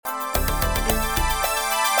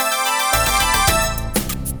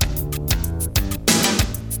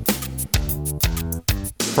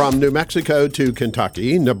From New Mexico to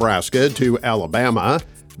Kentucky, Nebraska to Alabama,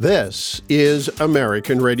 this is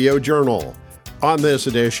American Radio Journal. On this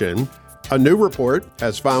edition, a new report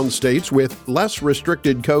has found states with less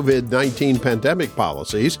restricted COVID-19 pandemic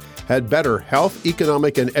policies had better health,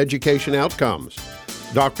 economic, and education outcomes.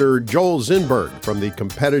 Dr. Joel Zinberg from the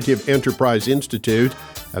Competitive Enterprise Institute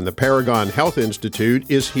and the Paragon Health Institute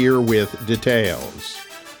is here with details.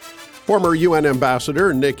 Former UN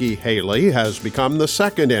Ambassador Nikki Haley has become the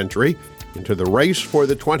second entry into the race for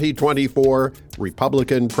the 2024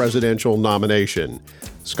 Republican presidential nomination.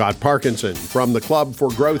 Scott Parkinson from the Club for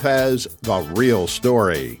Growth has the real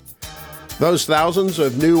story. Those thousands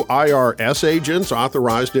of new IRS agents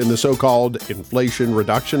authorized in the so-called Inflation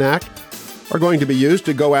Reduction Act are going to be used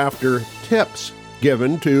to go after tips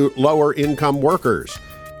given to lower-income workers.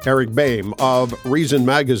 Eric Boehm of Reason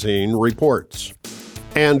Magazine reports.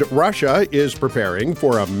 And Russia is preparing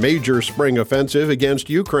for a major spring offensive against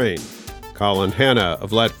Ukraine. Colin Hanna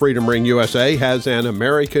of Let Freedom Ring USA has an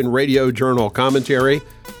American Radio Journal commentary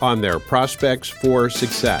on their prospects for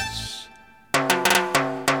success.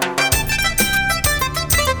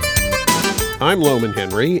 I'm Loman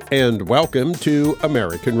Henry, and welcome to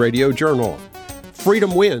American Radio Journal.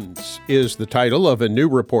 Freedom Wins is the title of a new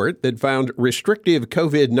report that found restrictive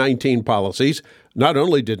COVID-19 policies not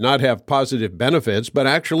only did not have positive benefits, but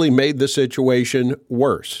actually made the situation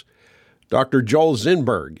worse. Dr. Joel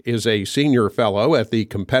Zinberg is a senior fellow at the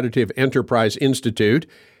Competitive Enterprise Institute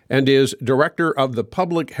and is director of the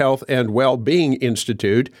Public Health and Well-Being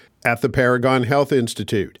Institute at the Paragon Health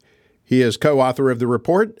Institute. He is co-author of the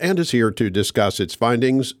report and is here to discuss its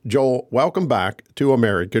findings. Joel, welcome back to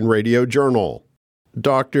American Radio Journal.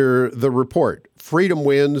 Doctor, the report, Freedom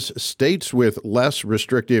Wins, states with less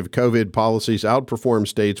restrictive COVID policies outperform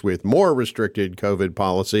states with more restricted COVID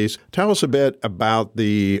policies. Tell us a bit about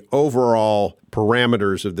the overall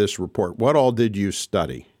parameters of this report. What all did you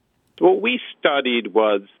study? What we studied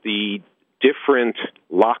was the different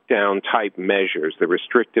lockdown-type measures, the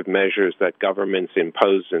restrictive measures that governments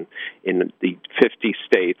impose in the 50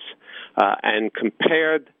 states, and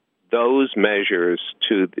compared those measures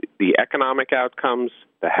to the economic outcomes,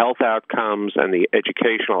 the health outcomes, and the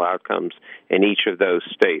educational outcomes in each of those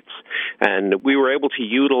states. And we were able to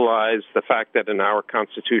utilize the fact that in our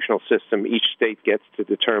constitutional system, each state gets to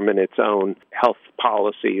determine its own health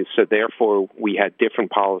policies, so therefore we had different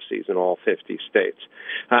policies in all 50 states.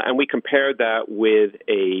 And we compared that with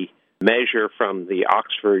a measure from the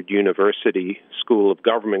Oxford University School of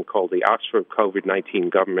Government called the Oxford COVID-19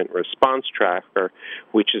 Government Response Tracker,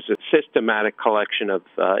 which is a systematic collection of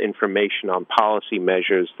information on policy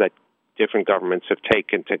measures that different governments have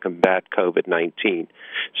taken to combat COVID-19.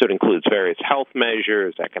 So it includes various health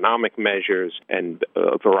measures, economic measures, and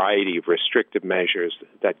a variety of restrictive measures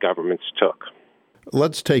that governments took.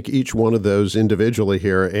 Let's take each one of those individually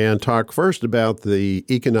here and talk first about the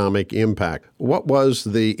economic impact. What was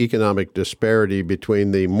the economic disparity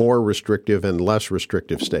between the more restrictive and less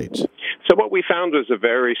restrictive states? So what we found was a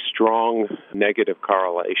very strong negative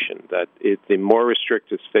correlation, that the more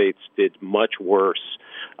restrictive states did much worse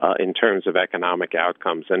in terms of economic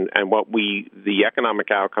outcomes. And the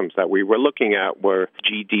economic outcomes that we were looking at were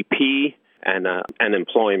GDP and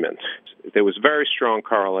employment. There was very strong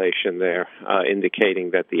correlation there,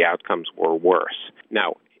 indicating that the outcomes were worse.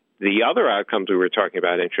 Now, the other outcomes we were talking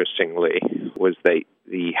about, interestingly, was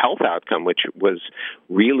the health outcome, which was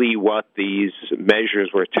really what these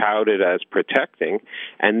measures were touted as protecting.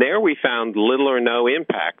 And there we found little or no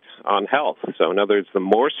impact on health. So in other words, the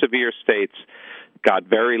more severe states got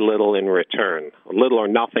very little in return, little or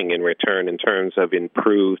nothing in return in terms of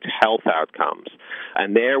improved health outcomes.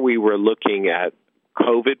 And there we were looking at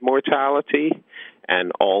COVID mortality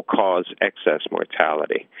and all-cause excess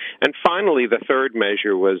mortality. And finally, the third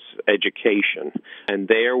measure was education. And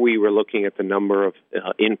there we were looking at the number of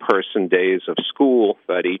in-person days of school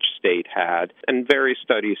that each state had. And various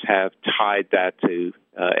studies have tied that to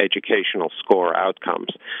educational score outcomes.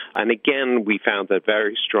 And again, we found that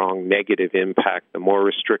very strong negative impact. The more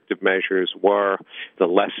restrictive measures were, the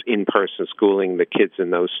less in-person schooling the kids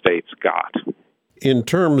in those states got. In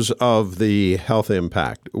terms of the health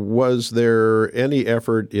impact, was there any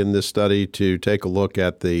effort in this study to take a look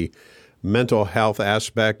at the mental health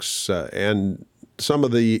aspects and some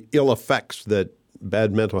of the ill effects that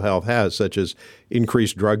bad mental health has, such as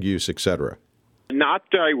increased drug use, et cetera? Not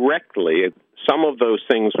directly. some of those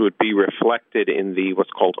things would be reflected in the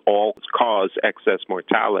what's called all-cause excess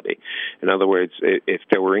mortality. In other words, if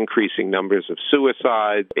there were increasing numbers of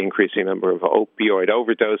suicides, increasing number of opioid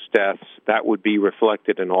overdose deaths, that would be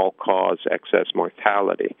reflected in all-cause excess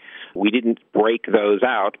mortality. We didn't break those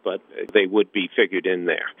out, but they would be figured in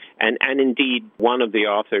there. And indeed, one of the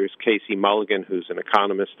authors, Casey Mulligan, who's an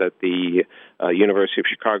economist at the University of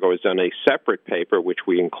Chicago, has done a separate paper, which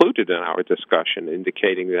we included in our discussion,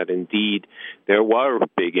 indicating that indeed there were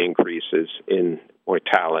big increases in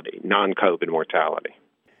mortality, non-COVID mortality.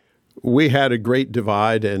 We had a great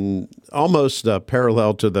divide, and almost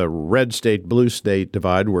parallel to the red state, blue state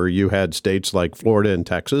divide, where you had states like Florida and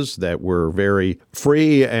Texas that were very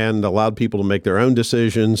free and allowed people to make their own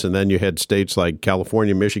decisions. And then you had states like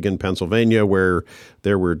California, Michigan, Pennsylvania, where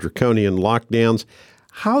there were draconian lockdowns.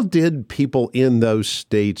 How did people in those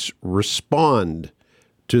states respond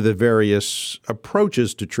to the various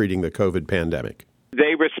approaches to treating the COVID pandemic?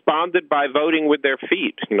 They responded by voting with their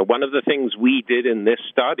feet. One of the things we did in this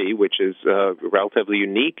study, which is relatively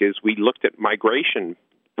unique, is we looked at migration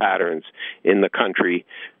patterns in the country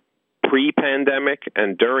pre-pandemic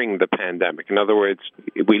and during the pandemic. In other words,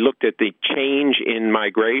 we looked at the change in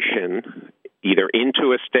migration either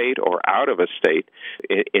into a state or out of a state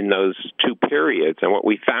in those two periods. And what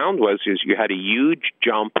we found was you had a huge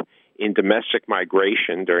jump in domestic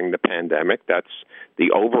migration during the pandemic. That's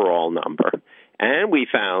the overall number. And we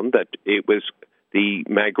found that the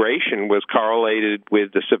migration was correlated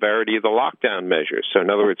with the severity of the lockdown measures. So in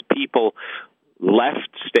other words, people left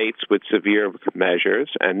states with severe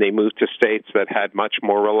measures, and they moved to states that had much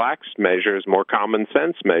more relaxed measures, more common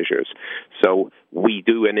sense measures. So we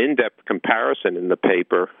do an in-depth comparison in the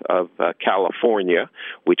paper of California,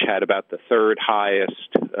 which had about the third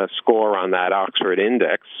highest score on that Oxford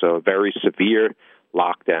index, so very severe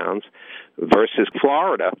lockdowns, versus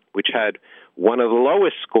Florida, which had one of the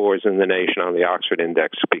lowest scores in the nation on the Oxford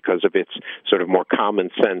Index because of its sort of more common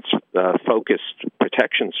sense focused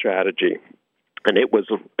protection strategy. And it was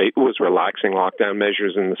relaxing lockdown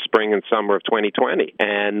measures in the spring and summer of 2020.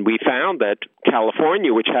 And we found that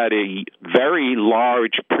California, which had a very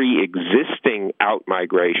large pre-existing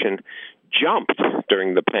out-migration, jumped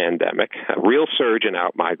during the pandemic, a real surge in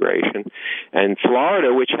out-migration. And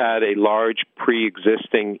Florida, which had a large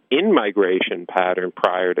pre-existing in-migration pattern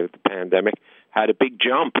prior to the pandemic, had a big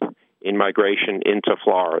jump in migration into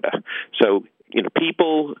Florida. So,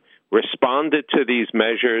 people responded to these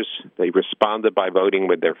measures. They responded by voting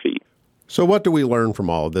with their feet. So what do we learn from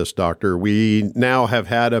all of this, Doctor? We now have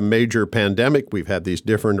had a major pandemic. We've had these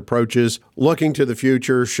different approaches. Looking to the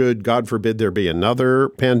future, should, God forbid, there be another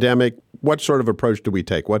pandemic, what sort of approach do we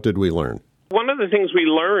take? What did we learn? One of the things we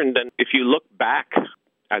learned, and if you look back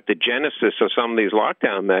at the genesis of some of these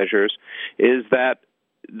lockdown measures, is that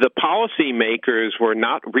the policymakers were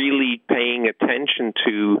not really paying attention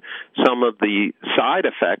to some of the side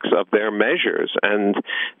effects of their measures. And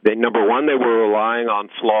number one, they were relying on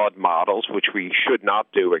flawed models, which we should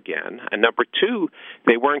not do again. And number two,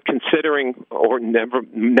 they weren't considering or never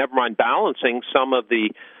mind balancing some of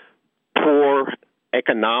the poor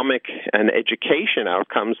economic and education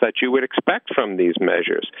outcomes that you would expect from these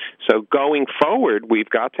measures. So going forward, we've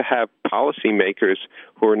got to have policymakers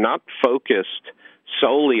who are not focused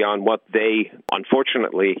solely on what they,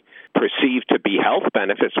 unfortunately, perceive to be health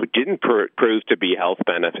benefits, which didn't prove to be health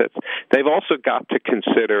benefits. They've also got to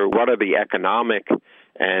consider what are the economic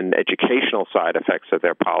and educational side effects of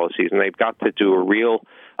their policies, and they've got to do a real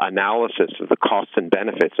analysis of the costs and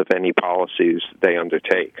benefits of any policies they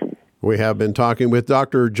undertake. We have been talking with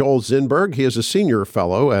Dr. Joel Zinberg. He is a senior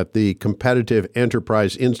fellow at the Competitive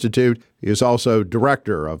Enterprise Institute. He is also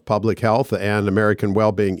director of Public Health and American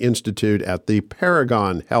Wellbeing Institute at the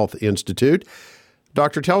Paragon Health Institute.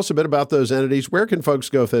 Doctor, tell us a bit about those entities. Where can folks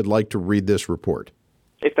go if they'd like to read this report?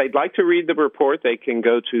 If they'd like to read the report, they can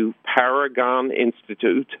go to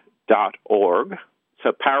paragoninstitute.org.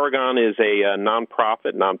 So Paragon is a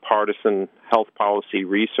nonprofit, nonpartisan health policy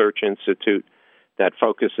research institute that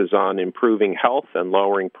focuses on improving health and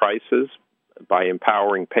lowering prices by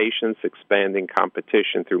empowering patients, expanding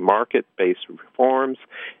competition through market-based reforms,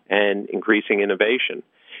 and increasing innovation.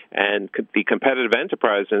 And the Competitive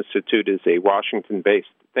Enterprise Institute is a Washington-based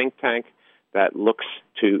think tank that looks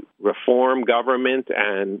to reform government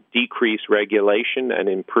and decrease regulation and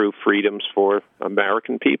improve freedoms for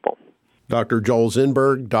American people. Dr. Joel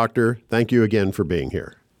Zinberg, Doctor, thank you again for being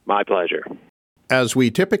here. My pleasure. As we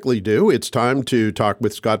typically do, it's time to talk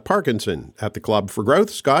with Scott Parkinson at the Club for Growth.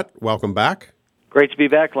 Scott, welcome back. Great to be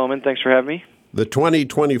back, Loman. Thanks for having me. The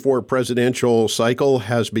 2024 presidential cycle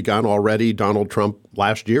has begun already. Donald Trump,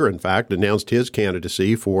 last year, in fact, announced his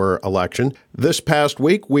candidacy for election. This past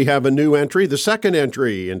week, we have a new entry, the second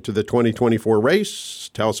entry into the 2024 race.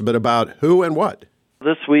 Tell us a bit about who and what.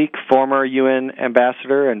 This week, former UN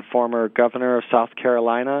ambassador and former governor of South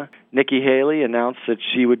Carolina, Nikki Haley, announced that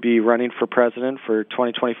she would be running for president for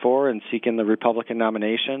 2024 and seeking the Republican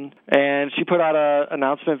nomination. And she put out an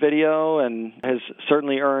announcement video and has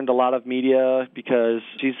certainly earned a lot of media because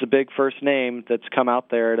she's the big first name that's come out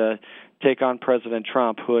there to take on President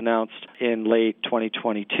Trump, who announced in late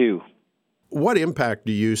 2022. What impact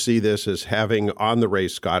do you see this as having on the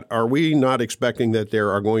race, Scott? Are we not expecting that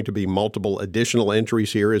there are going to be multiple additional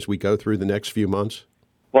entries here as we go through the next few months?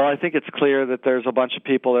 Well, I think it's clear that there's a bunch of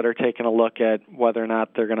people that are taking a look at whether or not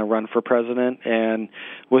they're going to run for president. And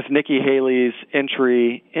with Nikki Haley's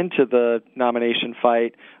entry into the nomination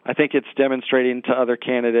fight, I think it's demonstrating to other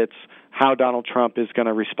candidates how Donald Trump is going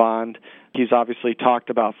to respond. He's obviously talked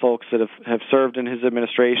about folks that have served in his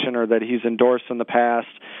administration or that he's endorsed in the past,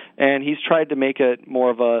 and he's tried to make it more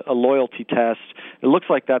of a loyalty test. It looks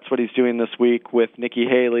like that's what he's doing this week with Nikki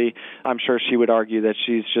Haley. I'm sure she would argue that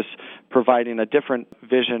she's just providing a different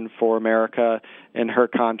vision for America in her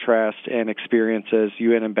contrast and experience as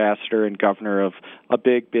UN ambassador and governor of a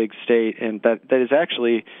big, big state, and that is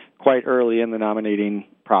actually quite early in the nominating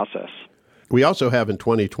process. We also have in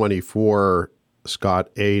 2024, Scott,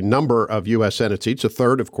 a number of U.S. Senate seats, a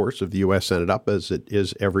third, of course, of the U.S. Senate up, as it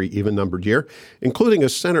is every even-numbered year, including a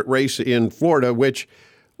Senate race in Florida, which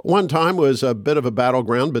one time was a bit of a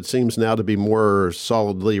battleground, but seems now to be more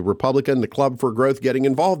solidly Republican. The Club for Growth getting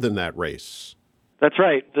involved in that race. That's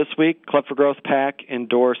right. This week, Club for Growth PAC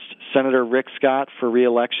endorsed Senator Rick Scott for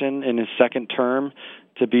re-election in his second term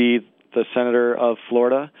to be the senator of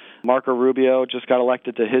Florida. Marco Rubio just got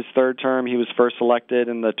elected to his third term. He was first elected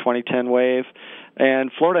in the 2010 wave.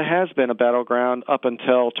 And Florida has been a battleground up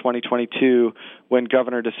until 2022 when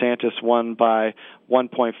Governor DeSantis won by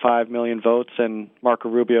 1.5 million votes and Marco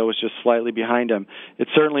Rubio was just slightly behind him. It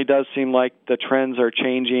certainly does seem like the trends are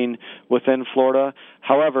changing within Florida.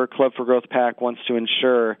 However, Club for Growth PAC wants to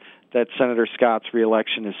ensure that Senator Scott's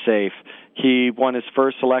reelection is safe. He won his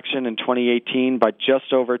first election in 2018 by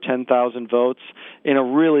just over 10,000 votes in a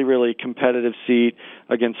really, really competitive seat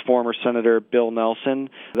against former Senator Bill Nelson.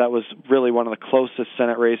 That was really one of the closest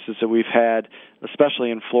Senate races that we've had, especially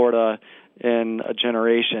in Florida, in a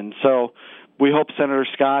generation. So we hope Senator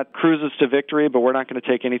Scott cruises to victory, but we're not going to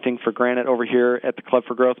take anything for granted over here at the Club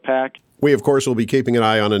for Growth PAC. We, of course, will be keeping an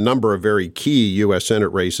eye on a number of very key U.S. Senate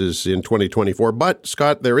races in 2024. But,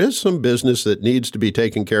 Scott, there is some business that needs to be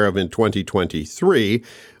taken care of in 2023,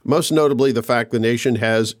 most notably the fact the nation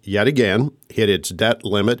has, yet again, hit its debt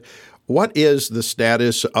limit. What is the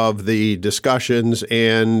status of the discussions,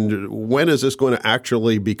 and when is this going to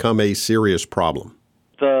actually become a serious problem?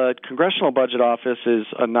 The Congressional Budget Office is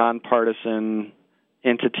a nonpartisan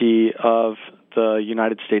entity of the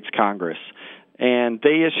United States Congress. And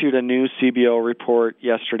they issued a new CBO report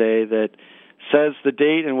yesterday that says the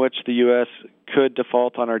date in which the U.S. could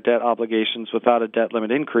default on our debt obligations without a debt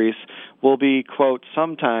limit increase will be, quote,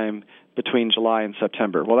 sometime between July and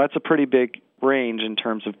September. Well, that's a pretty big range in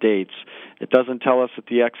terms of dates. It doesn't tell us that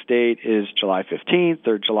the X date is July 15th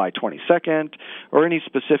or July 22nd or any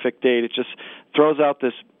specific date. It just throws out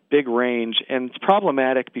this big range, and it's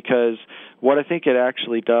problematic because what I think it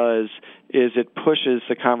actually does is it pushes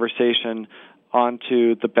the conversation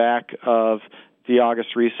onto the back of the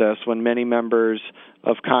August recess when many members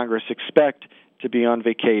of Congress expect to be on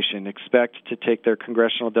vacation, expect to take their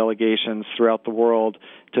congressional delegations throughout the world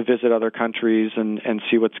to visit other countries and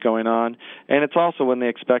see what's going on. And it's also when they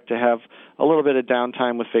expect to have a little bit of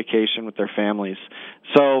downtime with vacation with their families.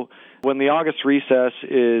 So when the August recess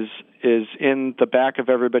is in the back of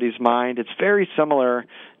everybody's mind, it's very similar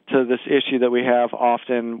to this issue that we have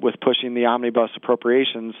often with pushing the omnibus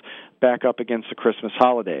appropriations back up against the Christmas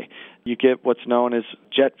holiday. You get what's known as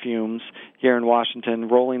jet fumes here in Washington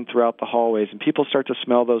rolling throughout the hallways, and people start to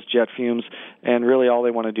smell those jet fumes, and really all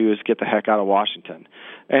they want to do is get the heck out of Washington.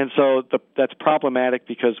 And so that's problematic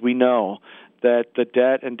because we know that the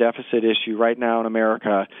debt and deficit issue right now in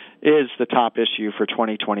America is the top issue for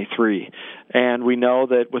 2023. And we know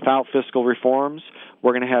that without fiscal reforms,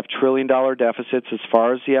 we're going to have trillion-dollar deficits as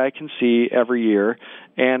far as the eye can see every year.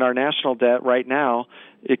 And our national debt right now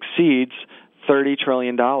exceeds $30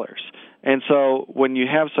 trillion. And so when you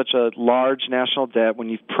have such a large national debt, when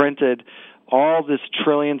you've printed all this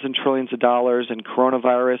trillions and trillions of dollars in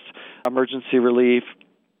coronavirus emergency relief,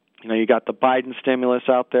 You got the Biden stimulus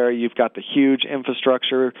out there. You've got the huge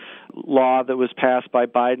infrastructure law that was passed by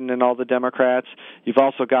Biden and all the Democrats. You've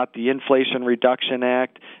also got the Inflation Reduction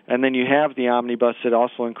Act. And then you have the omnibus that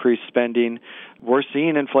also increased spending. We're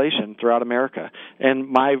seeing inflation throughout America. And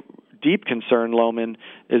my deep concern, Lohman,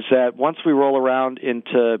 is that once we roll around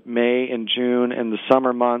into May and June and the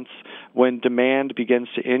summer months, when demand begins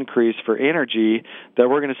to increase for energy, that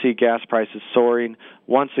we're going to see gas prices soaring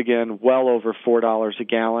once again well over $4 a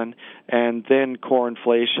gallon, and then core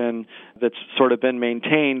inflation that's sort of been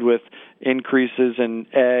maintained with increases in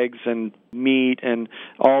eggs and meat and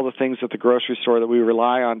all the things at the grocery store that we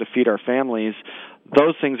rely on to feed our families.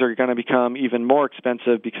 Those things are going to become even more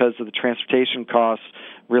expensive because of the transportation costs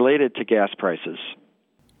related to gas prices.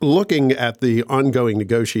 Looking at the ongoing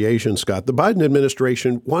negotiations, Scott, the Biden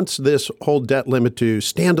administration wants this whole debt limit to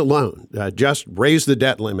stand alone. Just raise the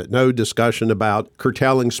debt limit. No discussion about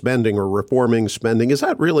curtailing spending or reforming spending. Is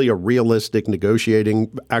that really a realistic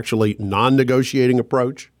negotiating, actually non-negotiating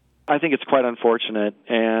approach? I think it's quite unfortunate.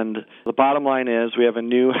 And the bottom line is we have a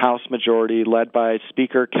new House majority led by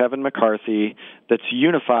Speaker Kevin McCarthy that's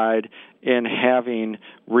unified in having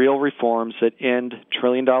real reforms that end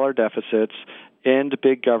trillion-dollar deficits, end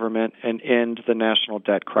big government, and end the national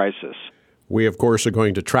debt crisis. We, of course, are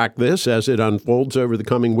going to track this as it unfolds over the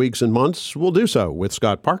coming weeks and months. We'll do so with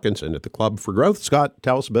Scott Parkinson at the Club for Growth. Scott,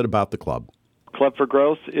 tell us a bit about the club. Club for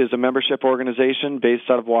Growth is a membership organization based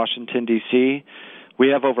out of Washington, D.C. We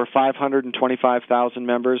have over 525,000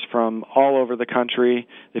 members from all over the country.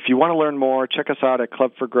 If you want to learn more, check us out at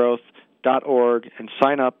clubforgrowth.org and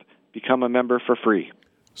sign up, become a member for free.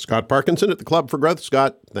 Scott Parkinson at the Club for Growth.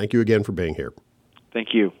 Scott, thank you again for being here.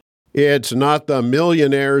 Thank you. It's not the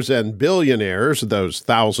millionaires and billionaires those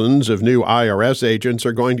thousands of new IRS agents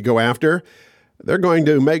are going to go after. They're going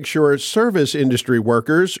to make sure service industry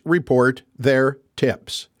workers report their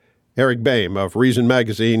tips. Eric Boehm of Reason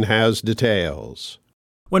Magazine has details.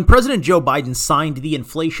 When President Joe Biden signed the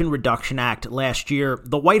Inflation Reduction Act last year,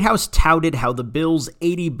 the White House touted how the bill's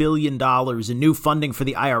 $80 billion in new funding for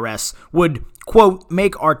the IRS would, quote,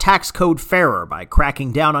 make our tax code fairer by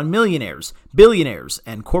cracking down on millionaires, billionaires,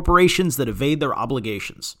 and corporations that evade their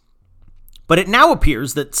obligations. But it now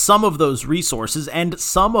appears that some of those resources and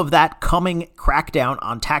some of that coming crackdown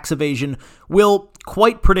on tax evasion will,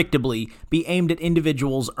 quite predictably, be aimed at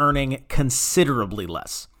individuals earning considerably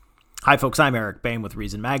less. Hi, folks. I'm Eric Boehm with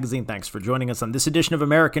Reason Magazine. Thanks for joining us on this edition of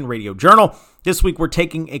American Radio Journal. This week, we're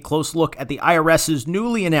taking a close look at the IRS's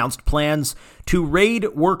newly announced plans to raid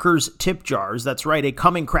workers' tip jars. That's right, a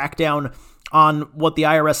coming crackdown on what the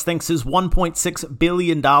IRS thinks is $1.6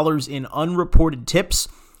 billion in unreported tips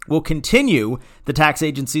will continue the tax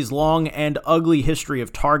agency's long and ugly history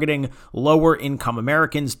of targeting lower-income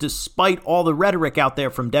Americans, despite all the rhetoric out there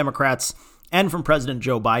from Democrats and from President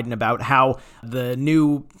Joe Biden about how the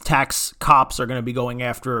new tax cops are going to be going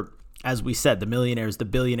after, as we said, the millionaires, the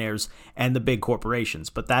billionaires, and the big corporations.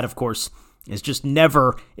 But that, of course, is just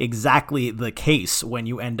never exactly the case when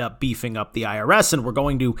you end up beefing up the IRS, and we're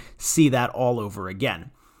going to see that all over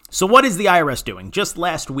again. So what is the IRS doing? Just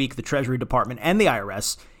last week, the Treasury Department and the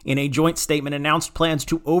IRS, in a joint statement, announced plans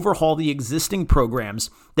to overhaul the existing programs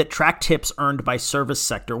that track tips earned by service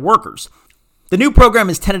sector workers. The new program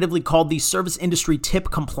is tentatively called the Service Industry Tip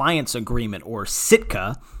Compliance Agreement, or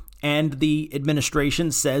SITCA, and the administration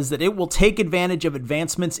says that it will take advantage of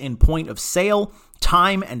advancements in point of sale,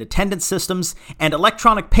 time and attendance systems, and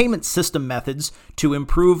electronic payment system methods to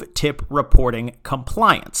improve tip reporting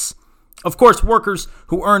compliance. Of course, workers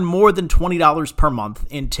who earn more than $20 per month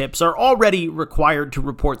in tips are already required to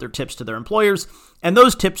report their tips to their employers, and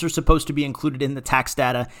those tips are supposed to be included in the tax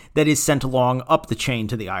data that is sent along up the chain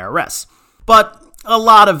to the IRS. But a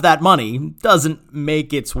lot of that money doesn't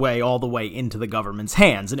make its way all the way into the government's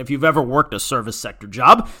hands. And if you've ever worked a service sector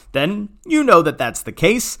job, then you know that that's the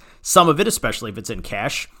case. Some of it, especially if it's in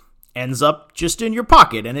cash, ends up just in your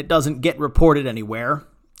pocket and it doesn't get reported anywhere.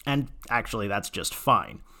 And actually, that's just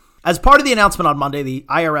fine. As part of the announcement on Monday, the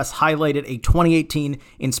IRS highlighted a 2018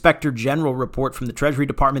 Inspector General report from the Treasury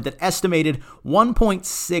Department that estimated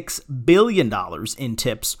 $1.6 billion in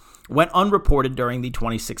tips went unreported during the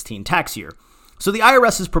 2016 tax year. So the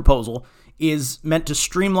IRS's proposal is meant to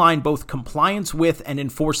streamline both compliance with and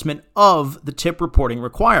enforcement of the tip reporting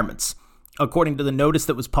requirements. According to the notice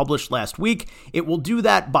that was published last week, it will do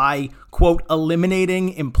that by, quote,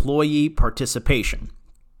 eliminating employee participation.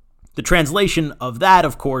 The translation of that,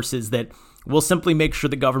 of course, is that we'll simply make sure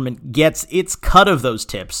the government gets its cut of those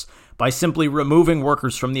tips by simply removing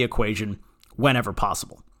workers from the equation whenever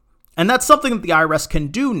possible. And that's something that the IRS can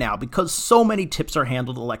do now because so many tips are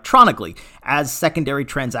handled electronically as secondary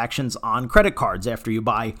transactions on credit cards after you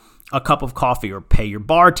buy a cup of coffee or pay your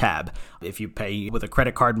bar tab. If you pay with a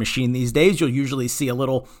credit card machine these days, you'll usually see a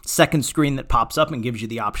little second screen that pops up and gives you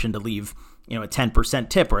the option to leave, a 10%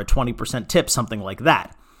 tip or a 20% tip, something like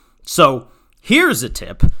that. So here's a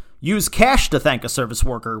tip. Use cash to thank a service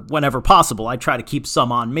worker whenever possible. I try to keep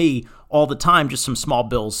some on me all the time, just some small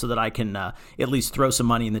bills so that I can at least throw some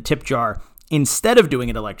money in the tip jar instead of doing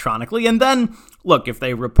it electronically. And then, look, if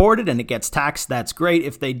they report it and it gets taxed, that's great.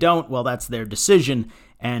 If they don't, well, that's their decision,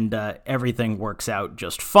 and everything works out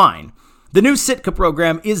just fine. The new Sitka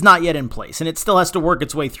program is not yet in place, and it still has to work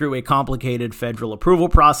its way through a complicated federal approval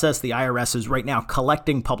process. The IRS is right now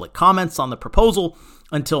collecting public comments on the proposal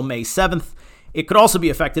until May 7th. It could also be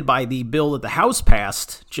affected by the bill that the House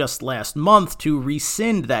passed just last month to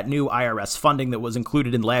rescind that new IRS funding that was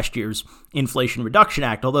included in last year's Inflation Reduction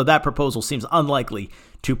Act, although that proposal seems unlikely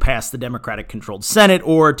to pass the Democratic-controlled Senate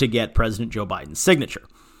or to get President Joe Biden's signature.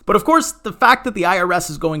 But of course, the fact that the IRS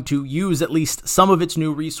is going to use at least some of its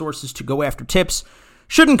new resources to go after tips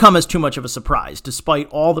shouldn't come as too much of a surprise, despite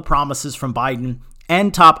all the promises from Biden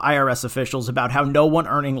and top IRS officials about how no one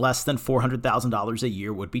earning less than $400,000 a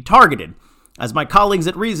year would be targeted. As my colleagues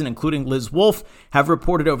at Reason, including Liz Wolfe, have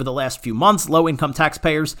reported over the last few months, low-income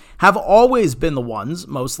taxpayers have always been the ones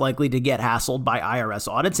most likely to get hassled by IRS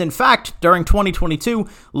audits. In fact, during 2022,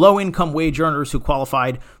 low-income wage earners who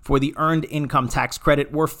qualified for the Earned Income Tax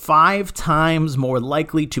Credit were 5 times more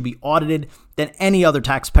likely to be audited than any other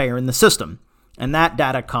taxpayer in the system. And that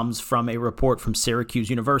data comes from a report from Syracuse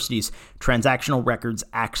University's Transactional Records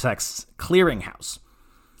Access Clearinghouse.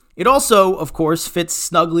 It also, of course, fits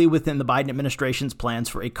snugly within the Biden administration's plans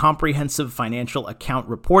for a comprehensive financial account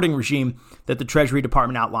reporting regime that the Treasury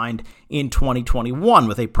Department outlined in 2021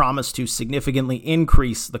 with a promise to significantly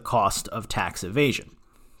increase the cost of tax evasion.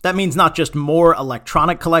 That means not just more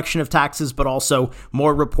electronic collection of taxes, but also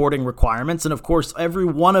more reporting requirements. And of course, every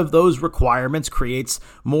one of those requirements creates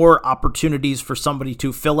more opportunities for somebody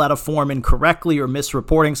to fill out a form incorrectly or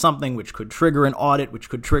misreporting something, which could trigger an audit, which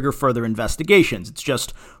could trigger further investigations. It's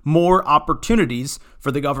just more opportunities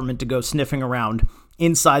for the government to go sniffing around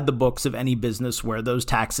inside the books of any business where those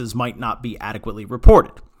taxes might not be adequately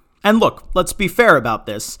reported. And look, let's be fair about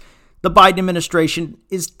this. The Biden administration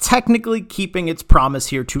is technically keeping its promise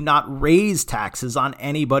here to not raise taxes on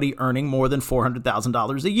anybody earning more than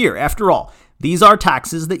 $400,000 a year. After all, these are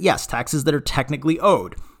taxes that are technically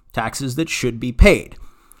owed, taxes that should be paid.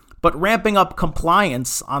 But ramping up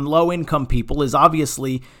compliance on low-income people is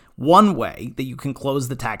obviously one way that you can close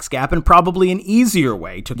the tax gap, and probably an easier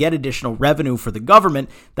way to get additional revenue for the government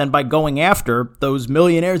than by going after those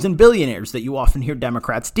millionaires and billionaires that you often hear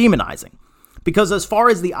Democrats demonizing. Because as far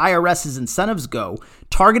as the IRS's incentives go,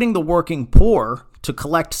 targeting the working poor to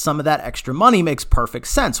collect some of that extra money makes perfect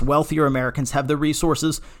sense. Wealthier Americans have the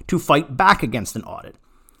resources to fight back against an audit.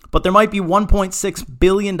 But there might be $1.6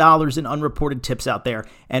 billion in unreported tips out there,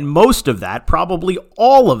 and most of that, probably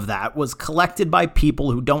all of that, was collected by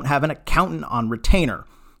people who don't have an accountant on retainer.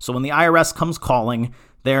 So when the IRS comes calling,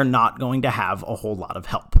 they're not going to have a whole lot of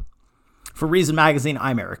help. For Reason Magazine,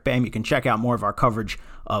 I'm Eric Bam. You can check out more of our coverage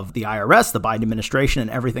of the IRS, the Biden administration, and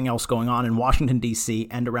everything else going on in Washington, D.C.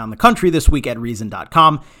 and around the country this week at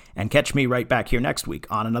Reason.com. And catch me right back here next week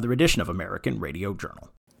on another edition of American Radio Journal.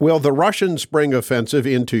 Will the Russian spring offensive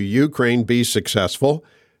into Ukraine be successful?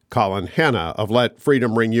 Colin Hanna of Let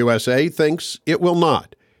Freedom Ring USA thinks it will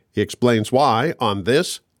not. He explains why on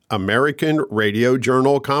this American Radio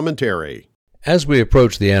Journal commentary. As we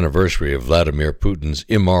approach the anniversary of Vladimir Putin's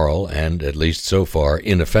immoral and, at least so far,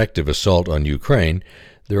 ineffective assault on Ukraine,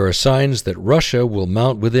 there are signs that Russia will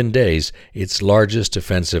mount within days its largest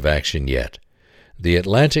offensive action yet. The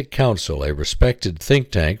Atlantic Council, a respected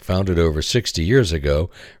think tank founded over 60 years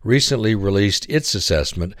ago, recently released its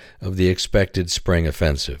assessment of the expected spring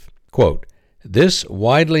offensive. Quote, "This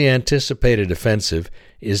widely anticipated offensive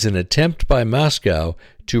is an attempt by Moscow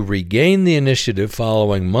to regain the initiative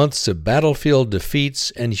following months of battlefield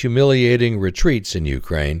defeats and humiliating retreats in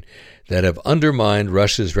Ukraine that have undermined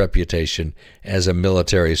Russia's reputation as a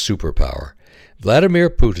military superpower. Vladimir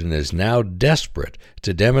Putin is now desperate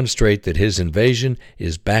to demonstrate that his invasion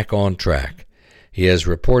is back on track. He has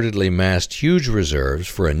reportedly massed huge reserves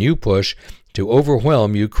for a new push to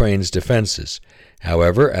overwhelm Ukraine's defenses.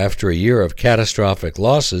 However, after a year of catastrophic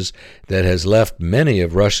losses that has left many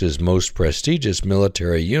of Russia's most prestigious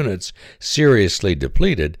military units seriously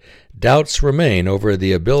depleted, doubts remain over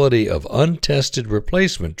the ability of untested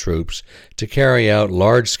replacement troops to carry out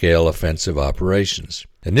large-scale offensive operations.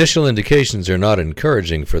 Initial indications are not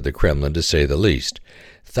encouraging for the Kremlin, to say the least.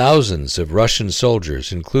 Thousands of Russian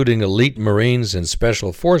soldiers, including elite Marines and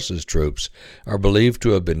Special Forces troops, are believed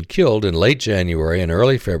to have been killed in late January and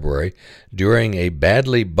early February during a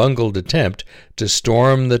badly bungled attempt to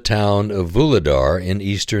storm the town of Vuhledar in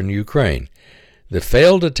eastern Ukraine. The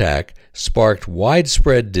failed attack sparked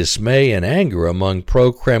widespread dismay and anger among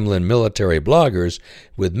pro-Kremlin military bloggers,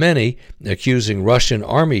 with many accusing Russian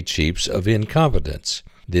army chiefs of incompetence.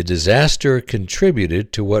 The disaster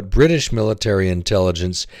contributed to what British military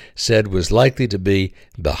intelligence said was likely to be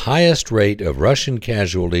the highest rate of Russian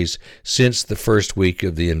casualties since the first week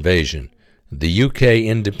of the invasion. The UK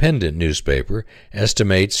Independent newspaper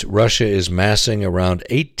estimates Russia is massing around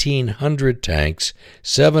 1,800 tanks,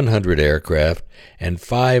 700 aircraft, and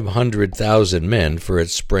 500,000 men for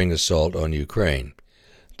its spring assault on Ukraine.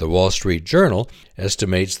 The Wall Street Journal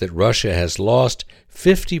estimates that Russia has lost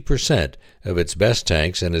 50% of its best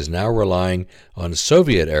tanks and is now relying on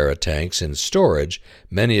Soviet-era tanks in storage,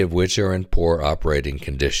 many of which are in poor operating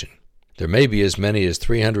condition. There may be as many as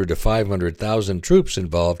 300 to 500,000 troops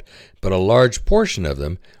involved, but a large portion of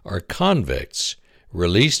them are convicts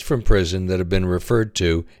released from prison that have been referred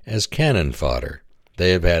to as cannon fodder. They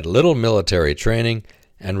have had little military training,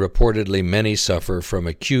 and reportedly many suffer from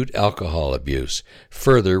acute alcohol abuse,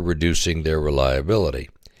 further reducing their reliability.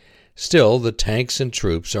 Still, the tanks and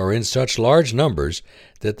troops are in such large numbers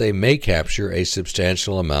that they may capture a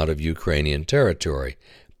substantial amount of Ukrainian territory,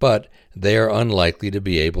 but they are unlikely to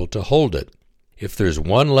be able to hold it. If there's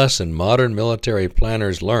one lesson modern military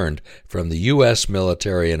planners learned from the U.S.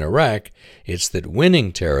 military in Iraq, it's that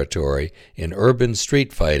winning territory in urban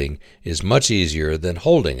street fighting is much easier than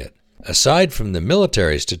holding it. Aside from the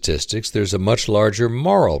military statistics, there's a much larger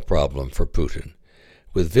moral problem for Putin.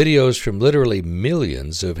 With videos from literally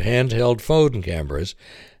millions of handheld phone cameras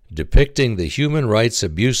depicting the human rights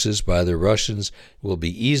abuses by the Russians will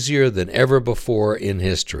be easier than ever before in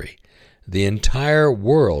history. The entire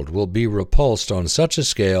world will be repulsed on such a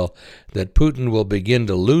scale that Putin will begin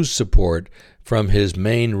to lose support from his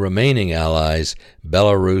main remaining allies,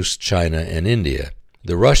 Belarus, China, and India.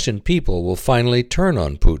 The Russian people will finally turn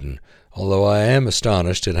on Putin, although I am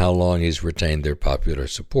astonished at how long he's retained their popular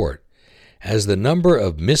support. As the number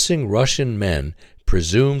of missing Russian men,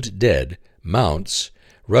 presumed dead, mounts,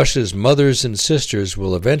 Russia's mothers and sisters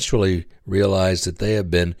will eventually realize that they have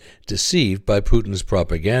been deceived by Putin's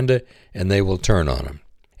propaganda, and they will turn on him.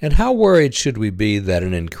 And how worried should we be that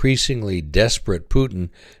an increasingly desperate Putin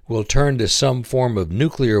will turn to some form of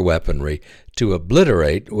nuclear weaponry to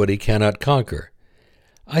obliterate what he cannot conquer?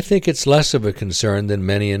 I think it's less of a concern than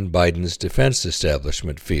many in Biden's defense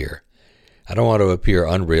establishment fear. I don't want to appear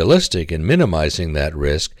unrealistic in minimizing that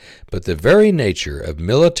risk, but the very nature of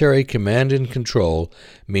military command and control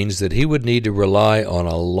means that he would need to rely on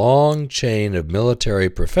a long chain of military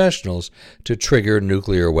professionals to trigger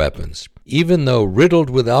nuclear weapons. Even though riddled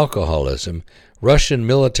with alcoholism, Russian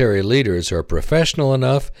military leaders are professional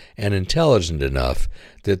enough and intelligent enough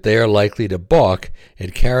that they are likely to balk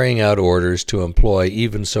at carrying out orders to employ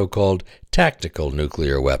even so-called tactical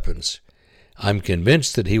nuclear weapons. I'm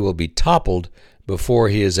convinced that he will be toppled before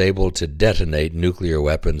he is able to detonate nuclear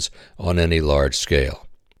weapons on any large scale.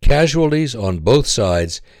 Casualties on both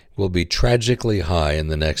sides will be tragically high in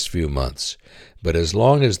the next few months, but as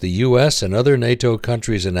long as the U.S. and other NATO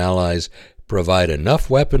countries and allies provide enough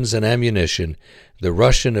weapons and ammunition, the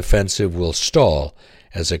Russian offensive will stall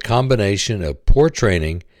as a combination of poor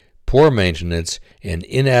training, poor maintenance, and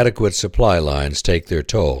inadequate supply lines take their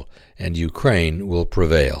toll, and Ukraine will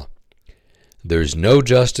prevail. There's no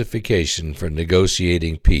justification for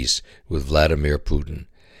negotiating peace with Vladimir Putin.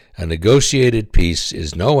 A negotiated peace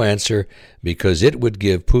is no answer because it would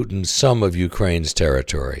give Putin some of Ukraine's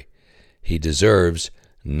territory. He deserves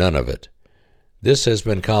none of it. This has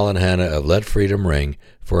been Colin Hanna of Let Freedom Ring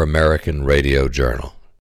for American Radio Journal.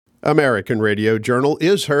 American Radio Journal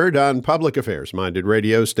is heard on public affairs-minded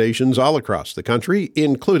radio stations all across the country,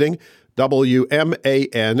 including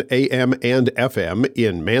WMAN AM and FM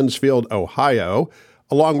in Mansfield, Ohio,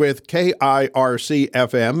 along with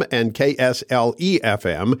KIRC-FM and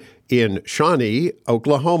KSLE-FM in Shawnee,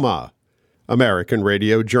 Oklahoma. American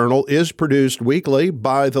Radio Journal is produced weekly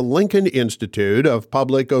by the Lincoln Institute of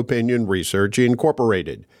Public Opinion Research,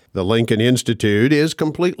 Incorporated. The Lincoln Institute is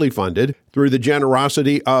completely funded through the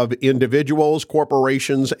generosity of individuals,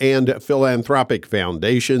 corporations, and philanthropic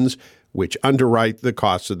foundations, which underwrite the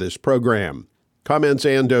costs of this program. Comments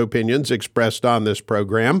and opinions expressed on this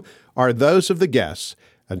program are those of the guests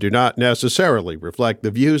and do not necessarily reflect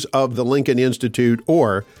the views of the Lincoln Institute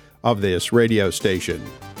or of this radio station.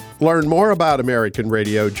 Learn more about American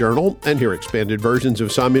Radio Journal and hear expanded versions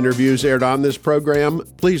of some interviews aired on this program.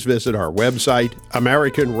 Please visit our website,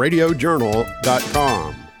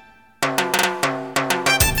 AmericanRadioJournal.com.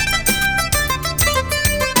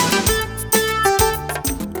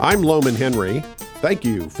 I'm Loman Henry. Thank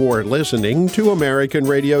you for listening to American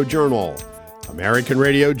Radio Journal. American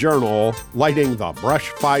Radio Journal, lighting the brush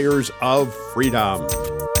fires of freedom.